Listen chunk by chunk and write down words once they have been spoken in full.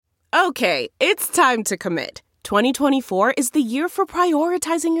Okay, it's time to commit. 2024 is the year for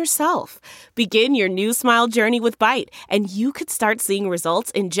prioritizing yourself. Begin your new smile journey with Byte, and you could start seeing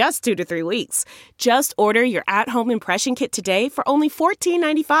results in just 2 to 3 weeks. Just order your at-home impression kit today for only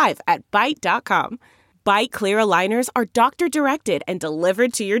 $14.95 at Byte.com. Byte Clear aligners are doctor-directed and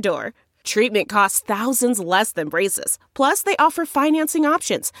delivered to your door. Treatment costs thousands less than braces. Plus, they offer financing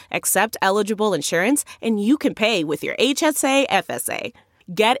options, accept eligible insurance, and you can pay with your HSA, FSA.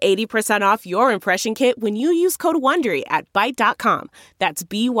 Get 80% off your impression kit when you use code WONDERY at Byte.com. That's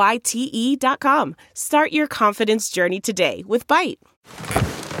BYTE.com. Start your confidence journey today with Byte.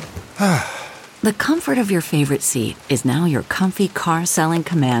 The comfort of your favorite seat is now your comfy car selling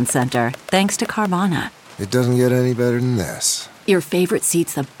command center, thanks to Carvana. It doesn't get any better than this. Your favorite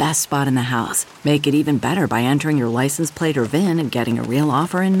seat's the best spot in the house. Make it even better by entering your license plate or VIN and getting a real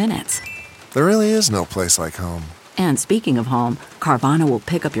offer in minutes. There really is no place like home. And speaking of home, Carvana will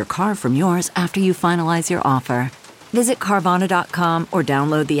pick up your car from yours after you finalize your offer. Visit Carvana.com or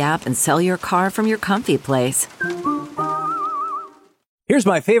download the app and sell your car from your comfy place. Here's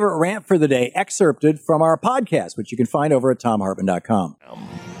my favorite rant for the day, excerpted from our podcast, which you can find over at TomHartman.com.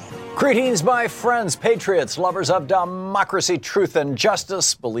 Greetings, my friends, patriots, lovers of democracy, truth, and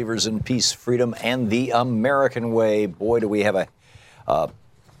justice, believers in peace, freedom, and the American way. Boy, do we have a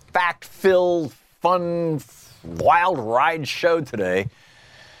fact-filled, fun, wild ride show today.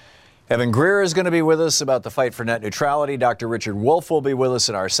 Evan Greer is going to be with us about the fight for net neutrality. Dr. Richard Wolff will be with us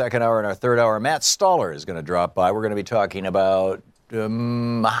in our second hour and our third hour. Matt Stoller is going to drop by. We're going to be talking about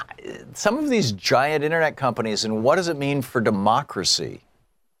some of these giant internet companies and what does it mean for democracy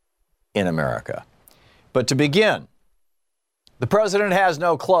in America. But to begin, the president has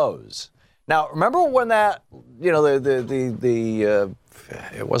no clothes. Now, remember when that,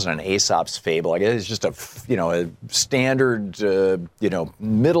 it wasn't an Aesop's fable. I guess it's just a standard,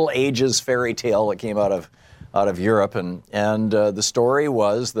 Middle Ages fairy tale that came out of Europe, and the story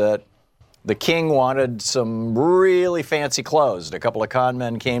was that the king wanted some really fancy clothes. And a couple of con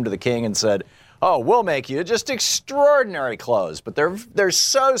men came to the king and said, "Oh, we'll make you just extraordinary clothes, but they're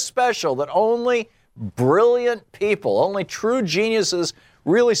so special that only brilliant people, only true geniuses,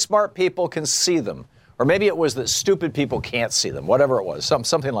 really smart people can see them." Or maybe it was that stupid people can't see them, whatever it was,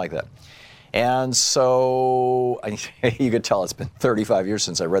 something like that. And so you could tell it's been 35 years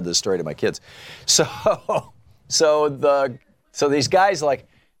since I read this story to my kids. So these guys, like,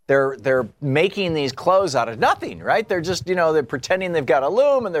 they're making these clothes out of nothing, right? They're just, they're pretending they've got a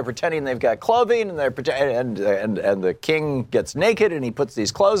loom and they're pretending they've got clothing and and the king gets naked and he puts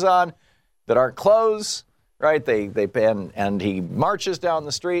these clothes on that aren't clothes, right? And he marches down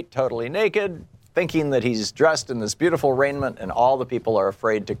the street totally naked, thinking that he's dressed in this beautiful raiment, and all the people are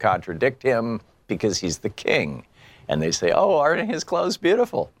afraid to contradict him because he's the king. And they say, "Oh, aren't his clothes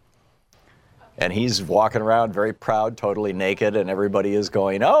beautiful?" And he's walking around very proud, totally naked, and everybody is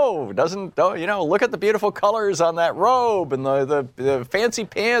going, look at the beautiful colors on that robe and the fancy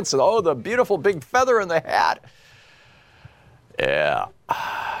pants, and the beautiful big feather in the hat. Yeah.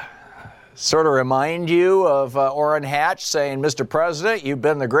 Sort of remind you of Orrin Hatch saying, "Mr. President, you've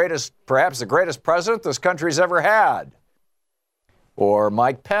been perhaps the greatest president this country's ever had." Or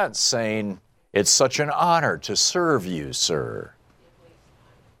Mike Pence saying, "It's such an honor to serve you, sir."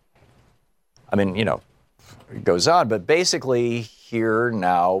 I mean, it goes on, but basically here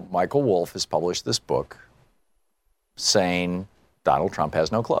now, Michael Wolff has published this book saying Donald Trump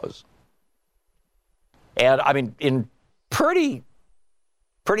has no clothes. And I mean, in pretty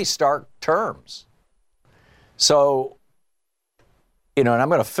stark terms. So, and I'm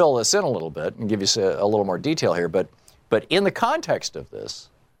going to fill this in a little bit and give you a little more detail here, but in the context of this,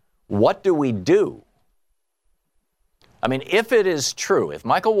 what do we do? I mean, if it is true, if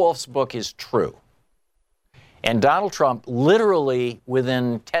Michael Wolff's book is true, and Donald Trump literally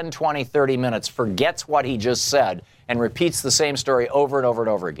within 10, 20, 30 minutes forgets what he just said and repeats the same story over and over and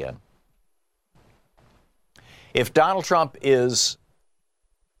over again, if Donald Trump is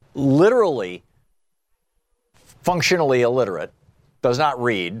literally functionally illiterate, does not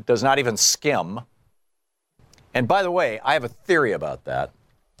read, does not even skim, and by the way, I have a theory about that.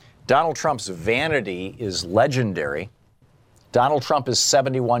 Donald Trump's vanity is legendary. Donald Trump is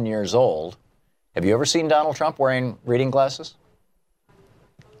 71 years old. Have you ever seen Donald Trump wearing reading glasses?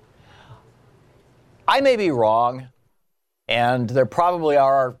 I may be wrong, and there probably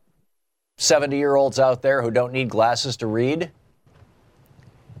are 70-year-olds out there who don't need glasses to read.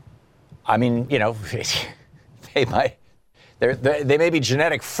 I mean, they may be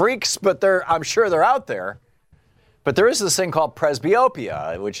genetic freaks, but I'm sure they're out there. But there is this thing called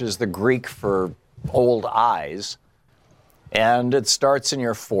presbyopia, which is the Greek for old eyes. And it starts in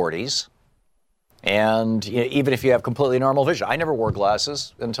your 40s. And even if you have completely normal vision, I never wore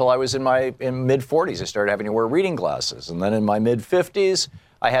glasses until I was in mid-40s. I started having to wear reading glasses. And then in my mid-50s,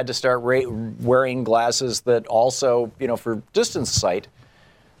 I had to start wearing glasses that also, for distance sight,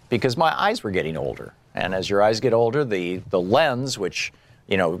 because my eyes were getting older. And as your eyes get older, the lens, which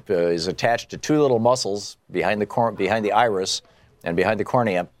is attached to two little muscles behind the iris and behind the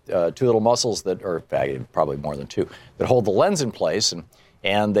cornea, two little muscles that are probably more than two, that hold the lens in place.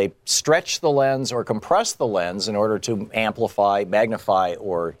 And they stretch the lens or compress the lens in order to amplify, magnify,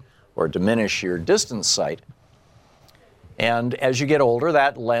 or diminish your distance sight. And as you get older,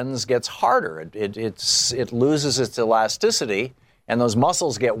 that lens gets harder. It loses its elasticity, and those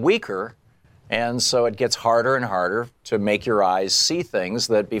muscles get weaker. And so it gets harder and harder to make your eyes see things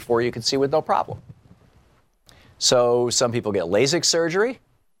that before you could see with no problem. So some people get LASIK surgery,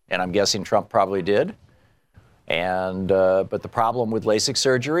 and I'm guessing Trump probably did. And but the problem with LASIK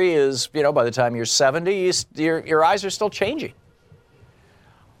surgery is, by the time you're 70, your eyes are still changing.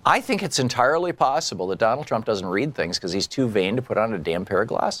 I think it's entirely possible that Donald Trump doesn't read things because he's too vain to put on a damn pair of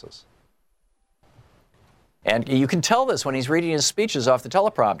glasses. And you can tell this when he's reading his speeches off the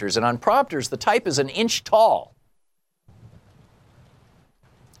teleprompters. And on prompters, the type is an inch tall.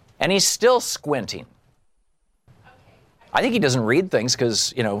 And he's still squinting. I think he doesn't read things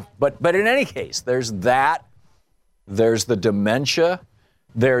because, but in any case, there's that. There's the dementia.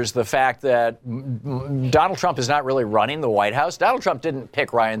 There's the fact that Donald Trump is not really running the White House. Donald Trump didn't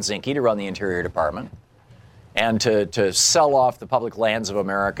pick Ryan Zinke to run the Interior Department and to sell off the public lands of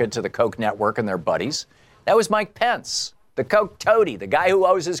America to the Koch network and their buddies. That was Mike Pence, the Koch toady, the guy who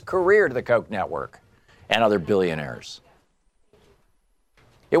owes his career to the Koch network and other billionaires.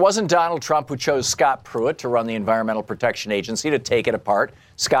 It wasn't Donald Trump who chose Scott Pruitt to run the Environmental Protection Agency to take it apart.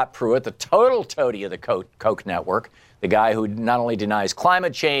 Scott Pruitt, the total toady of the Koch network, the guy who not only denies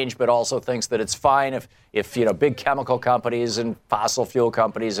climate change, but also thinks that it's fine if big chemical companies and fossil fuel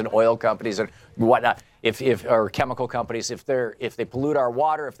companies and oil companies and whatnot, or chemical companies, if they pollute our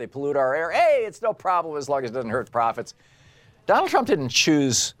water, if they pollute our air, hey, it's no problem as long as it doesn't hurt profits. Donald Trump didn't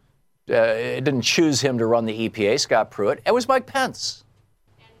choose him to run the EPA, Scott Pruitt. It was Mike Pence.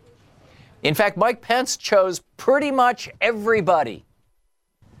 In fact, Mike Pence chose pretty much everybody.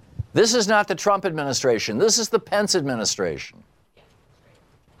 This is not the Trump administration. This is the Pence administration.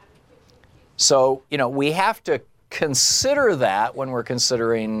 So, we have to consider that when we're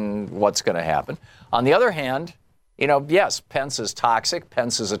considering what's going to happen. On the other hand, yes, Pence is toxic.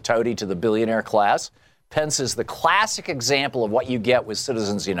 Pence is a toady to the billionaire class. Pence is the classic example of what you get with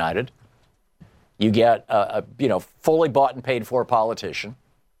Citizens United. You get a fully bought and paid for politician.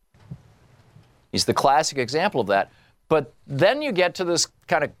 He's the classic example of that. But then you get to this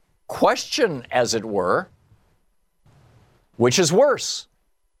kind of question, as it were, which is worse?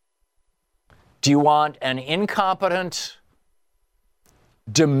 Do you want an incompetent,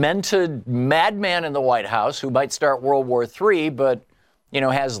 demented madman in the White House who might start World War III, but,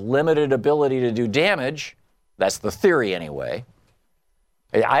 has limited ability to do damage? That's the theory anyway.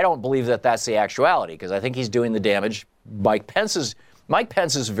 I don't believe that that's the actuality, because I think he's doing the damage. Mike Pence is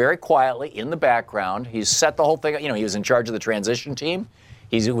very quietly in the background. He's set the whole thing. He was in charge of the transition team.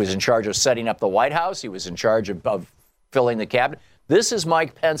 He was in charge of setting up the White House. He was in charge of filling the cabinet. This is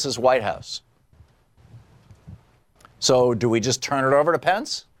Mike Pence's White House. So do we just turn it over to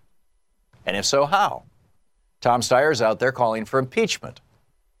Pence? And if so, how? Tom Steyer's out there calling for impeachment.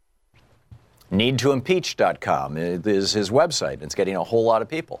 Needtoimpeach.com is his website. It's getting a whole lot of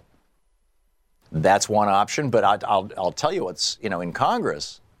people. That's one option, but I'll tell you what's, in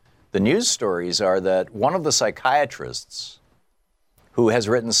Congress, the news stories are that one of the psychiatrists who has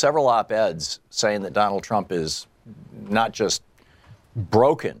written several op-eds saying that Donald Trump is not just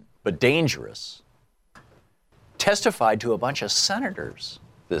broken, but dangerous, testified to a bunch of senators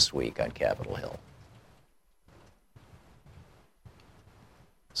this week on Capitol Hill.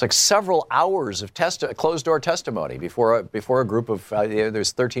 It's like several hours of closed-door testimony before a group of,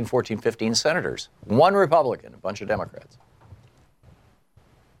 there's 13, 14, 15 senators. One Republican, a bunch of Democrats.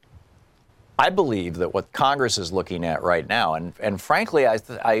 I believe that what Congress is looking at right now, and frankly,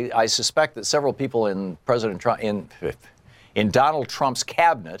 I suspect that several people in President Trump, in Donald Trump's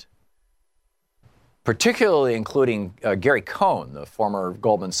cabinet, particularly including Gary Cohn, the former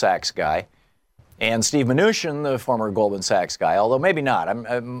Goldman Sachs guy, and Steve Mnuchin, the former Goldman Sachs guy, although maybe not.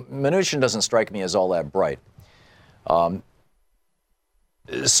 Mnuchin doesn't strike me as all that bright.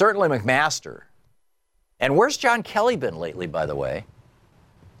 Certainly McMaster. And where's John Kelly been lately, by the way?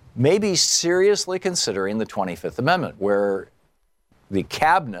 Maybe seriously considering the 25th Amendment, where the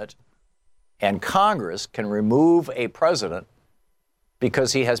cabinet And Congress can remove a president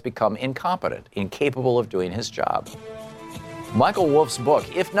because he has become incompetent, incapable of doing his job. Michael Wolff's book,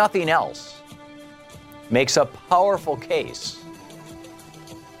 if nothing else, makes a powerful case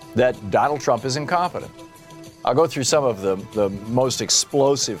that Donald Trump is incompetent. I'll go through some of the most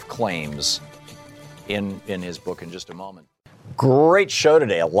explosive claims in his book in just a moment. Great show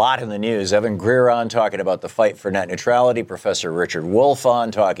today. A lot in the news. Evan Greer on talking about the fight for net neutrality. Professor Richard Wolff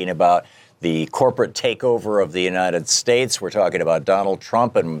on talking about the corporate takeover of the United States. We're talking about Donald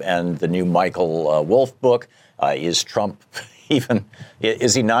Trump and the new Michael Wolff book. Is Trump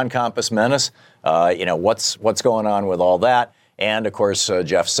is he non-compos menace? What's going on with all that? And, of course,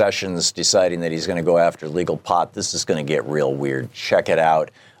 Jeff Sessions deciding that he's going to go after legal pot. This is going to get real weird. Check it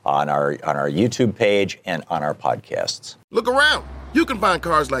out on our YouTube page and on our podcasts. Look around. You can find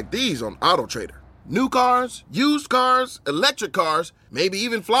cars like these on AutoTrader. New cars, used cars, electric cars, maybe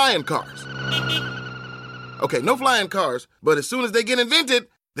even flying cars. Okay, no flying cars, but as soon as they get invented,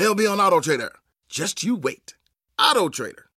 they'll be on AutoTrader. Just you wait. AutoTrader.